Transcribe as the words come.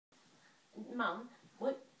Mum,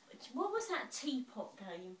 what was that teapot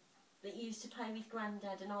game that you used to play with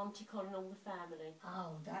Grandad and Auntie Con and all the family?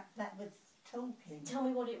 Oh, that was talking. Tell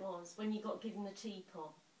me what it was when you got given the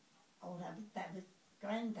teapot. Oh, that was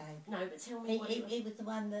Grandad. No, but tell me what it was. He was the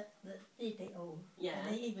one that did it all. Yeah.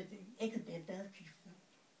 And he could be a dirty fool.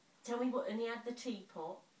 Tell me what, and he had the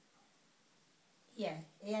teapot. Yeah,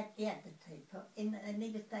 he had the teapot, and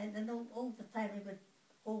he was there, and all the family were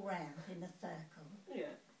all round in a circle.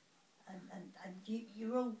 Yeah. And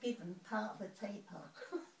you were all given part of a teapot.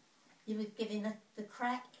 You was given the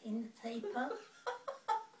crack in the teapot.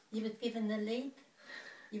 You was given the lid.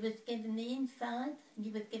 You was given the inside.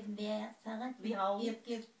 You was given the outside. The hole. You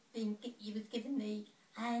was given the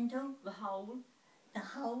handle. The hole. The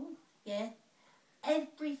hole, yeah.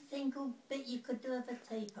 Every single bit you could do of a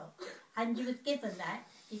teapot. And you was given that.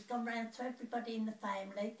 He's gone round to everybody in the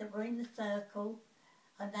family that were in the circle,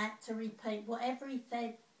 and that to repeat whatever he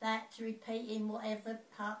said, that to repeat in whatever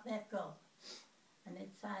part they've got. And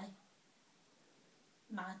they'd say,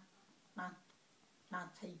 my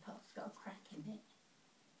teapot's got a crack in it.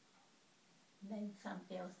 And then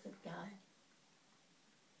somebody else would go,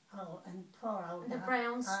 oh, and poor old The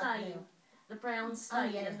brown stain. Neil. The brown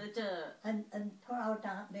stain yeah. and the dirt. And poor old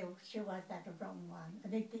Aunt Neil, she always had a wrong one.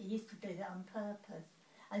 And he used to do that on purpose.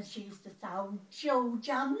 And she used to say, oh, George,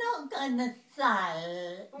 I'm not going to say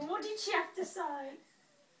it. What did she have to say?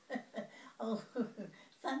 Oh,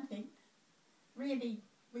 something really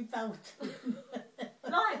revolting.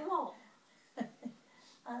 Like what?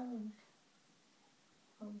 Oh.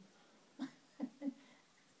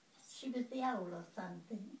 She was the owl or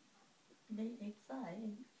something. He'd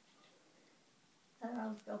say, her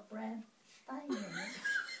owl's got brown stain in it.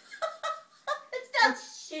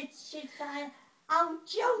 She'd say, oh,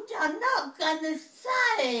 George, I'm not going to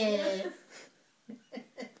say it.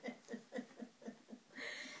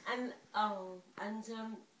 And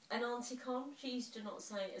Auntie Con, she used to not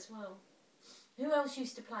say it as well. Who else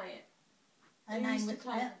used to play it? Her name was,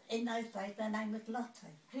 in those days, her name was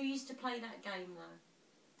Lottie. Who used to play that game though?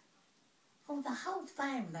 Oh, the whole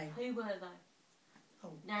family. Who were they?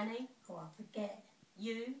 Oh, Nanny? oh, I forget.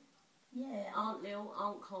 You? Yeah. Aunt Lil,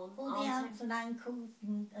 Aunt Con, all the aunts and uncles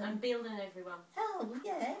and Bill and everyone. Oh,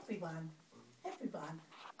 yeah, everyone.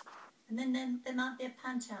 And then there might be a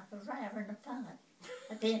punch-up, a row and a fight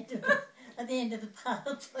at the end of the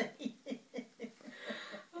party.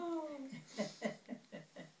 Oh.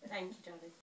 Thank you, darling.